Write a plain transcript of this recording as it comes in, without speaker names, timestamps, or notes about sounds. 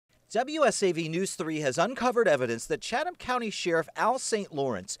WSAV News 3 has uncovered evidence that Chatham County Sheriff Al St.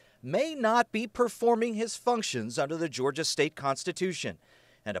 Lawrence may not be performing his functions under the Georgia state constitution.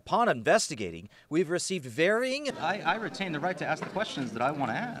 And upon investigating, we've received varying... I retain the right to ask the questions that I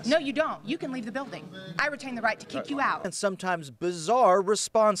want to ask. No, you don't. You can leave the building. I retain the right to kick you out. ...and sometimes bizarre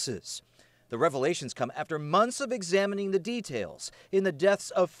responses. The revelations come after months of examining the details in the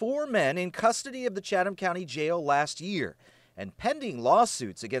deaths of 4 men in custody of the Chatham County Jail last year, and pending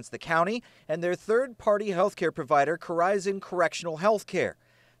lawsuits against the county and their third-party healthcare provider, Kartunen Correctional Healthcare.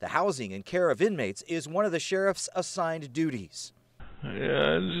 The housing and care of inmates is one of the sheriff's assigned duties.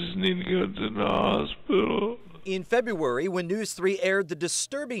 Yeah, I just need to go to the hospital. In February, when News 3 aired the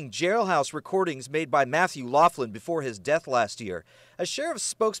disturbing jailhouse recordings made by Matthew Laughlin before his death last year, a sheriff's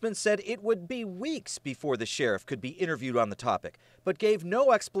spokesman said it would be weeks before the sheriff could be interviewed on the topic, but gave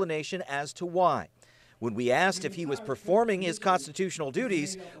no explanation as to why. When we asked if he was performing his constitutional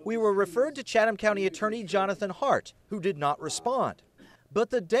duties, we were referred to Chatham County Attorney Jonathan Hart, who did not respond.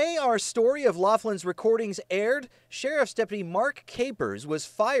 But the day our story of Laughlin's recordings aired, Sheriff's Deputy Mark Capers was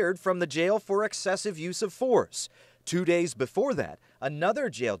fired from the jail for excessive use of force. 2 days before that, another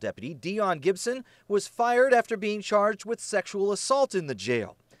jail deputy, Dion Gibson, was fired after being charged with sexual assault in the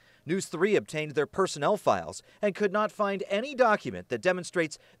jail. News 3 obtained their personnel files and could not find any document that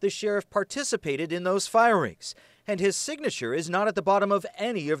demonstrates the sheriff participated in those firings, and his signature is not at the bottom of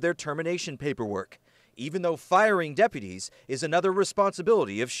any of their termination paperwork, even though firing deputies is another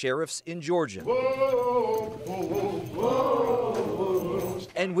responsibility of sheriffs in Georgia.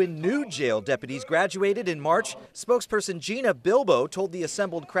 And when new jail deputies graduated in March, spokesperson Gina Bilbo told the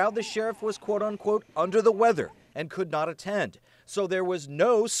assembled crowd the sheriff was quote-unquote under the weather and could not attend. So there was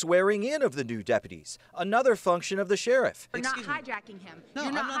no swearing in of the new deputies, another function of the sheriff. You're not hijacking him. No,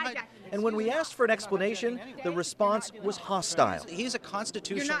 You're not I'm not hijacking him. And when we asked for an explanation, the response was hostile. He's a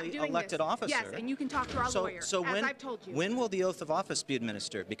constitutionally elected officer. Yes, and you can talk to our lawyer, as I've told you. When will the oath of office be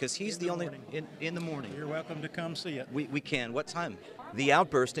administered? Because he's the only... In the morning. You're welcome to come see it. We can. What time? The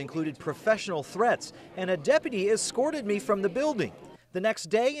outburst included professional threats, and a deputy escorted me from the building. The next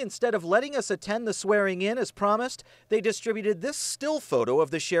day, instead of letting us attend the swearing-in as promised, they distributed this still photo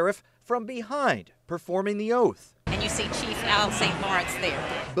of the sheriff from behind, performing the oath. And you see Chief Al St. Lawrence there.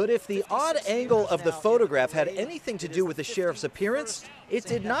 But if the odd angle of the photograph had anything to do with the sheriff's appearance, it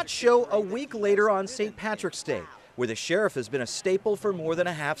did not show a week later on St. Patrick's Day, where the sheriff has been a staple for more than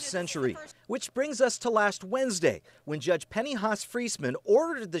a half-century. Which brings us to last Wednesday, when Judge Penny Haas-Friesman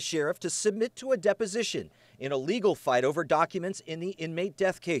ordered the sheriff to submit to a deposition in a legal fight over documents in the inmate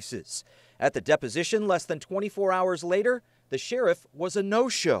death cases. At the deposition, less than 24 hours later, the sheriff was a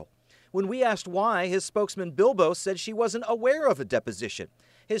no-show. When we asked why, his spokesman Bilbo said she wasn't aware of a deposition.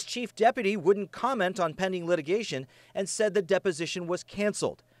 His chief deputy wouldn't comment on pending litigation and said the deposition was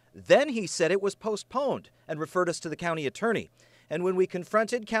canceled. Then he said it was postponed and referred us to the county attorney. And when we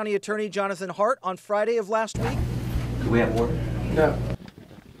confronted County Attorney Jonathan Hart on Friday of last week... Do we have order? No.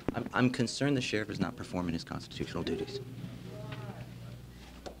 I'm concerned the sheriff is not performing his constitutional duties.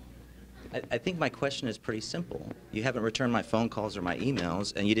 I think my question is pretty simple. You haven't returned my phone calls or my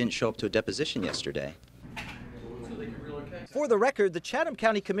emails, and you didn't show up to a deposition yesterday. For the record, the Chatham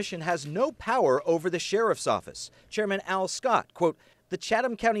County Commission has no power over the sheriff's office. Chairman Al Scott, quote, "The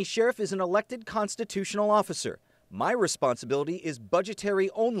Chatham County Sheriff is an elected constitutional officer. My responsibility is budgetary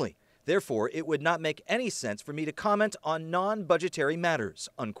only. Therefore, it would not make any sense for me to comment on non-budgetary matters,"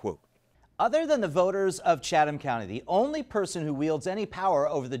 unquote. Other than the voters of Chatham County, the only person who wields any power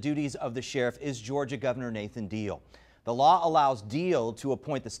over the duties of the sheriff is Georgia Governor Nathan Deal. The law allows Deal to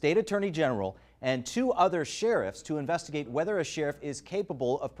appoint the state attorney general and 2 other sheriffs to investigate whether a sheriff is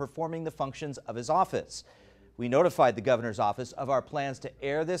capable of performing the functions of his office. We notified the governor's office of our plans to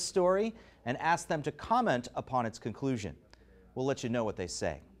air this story and asked them to comment upon its conclusion. We'll let you know what they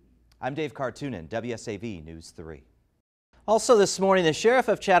say. I'm Dave Kartunen, WSAV News 3. Also this morning, the sheriff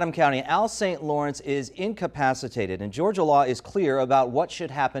of Chatham County, Al St. Lawrence, is incapacitated, and Georgia law is clear about what should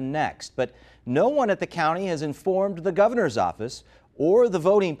happen next. But no one at the county has informed the governor's office or the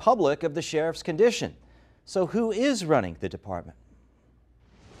voting public of the sheriff's condition. So who is running the department?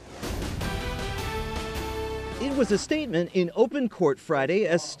 It was a statement in open court Friday,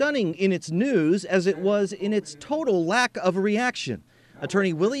 as stunning in its news as it was in its total lack of reaction.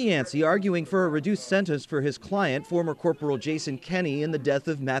 Attorney Willie Yancey arguing for a reduced sentence for his client, former Corporal Jason Kenny, in the death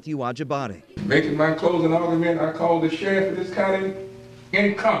of Matthew Ajibade. Making my closing argument, I call the sheriff of this county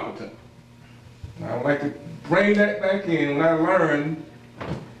incompetent. And I would like to bring that back in when I learned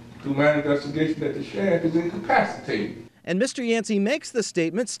through my investigation that the sheriff is incapacitated. And Mr. Yancey makes the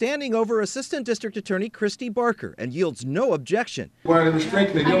statement standing over Assistant District Attorney Christy Barker and yields no objection. Why are we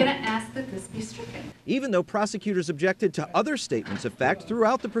strengthening? I'm going to ask that this be stricken. Even though prosecutors objected to other statements of fact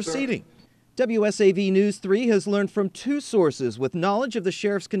throughout the proceeding. WSAV News 3 has learned from 2 sources with knowledge of the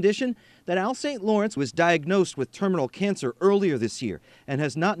sheriff's condition that Al St. Lawrence was diagnosed with terminal cancer earlier this year and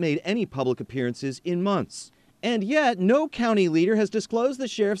has not made any public appearances in months. And yet, no county leader has disclosed the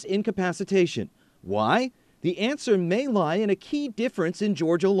sheriff's incapacitation. Why? The answer may lie in a key difference in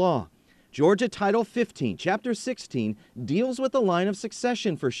Georgia law. Georgia Title 15, Chapter 16 deals with the line of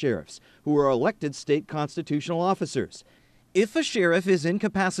succession for sheriffs who are elected state constitutional officers. If a sheriff is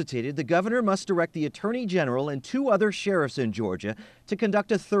incapacitated, the governor must direct the attorney general and 2 other sheriffs in Georgia to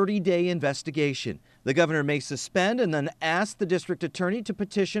conduct a 30-day investigation. The governor may suspend and then ask the district attorney to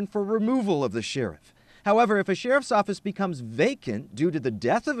petition for removal of the sheriff. However, if a sheriff's office becomes vacant due to the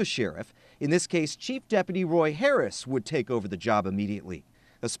death of a sheriff, in this case, Chief Deputy Roy Harris would take over the job immediately.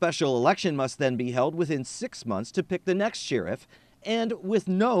 A special election must then be held within 6 months to pick the next sheriff, and with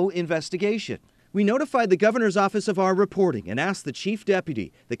no investigation. We notified the governor's office of our reporting and asked the chief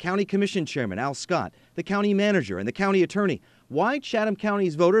deputy, the county commission chairman, Al Scott, the county manager, and the county attorney why Chatham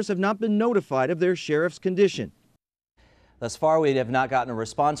County's voters have not been notified of their sheriff's condition. Thus far, we have not gotten a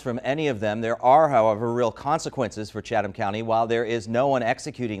response from any of them. There are, however, real consequences for Chatham County while there is no one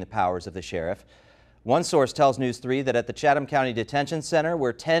executing the powers of the sheriff. One source tells News 3 that at the Chatham County Detention Center,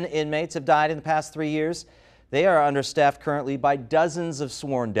 where 10 inmates have died in the past 3 years, they are understaffed currently by dozens of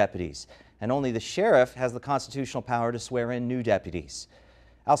sworn deputies. And only the sheriff has the constitutional power to swear in new deputies.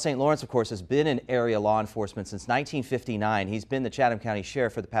 Al St. Lawrence, of course, has been in area law enforcement since 1959. He's been the Chatham County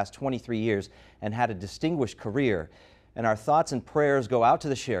Sheriff for the past 23 years and had a distinguished career. And our thoughts and prayers go out to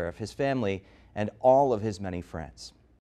the sheriff, his family, and all of his many friends.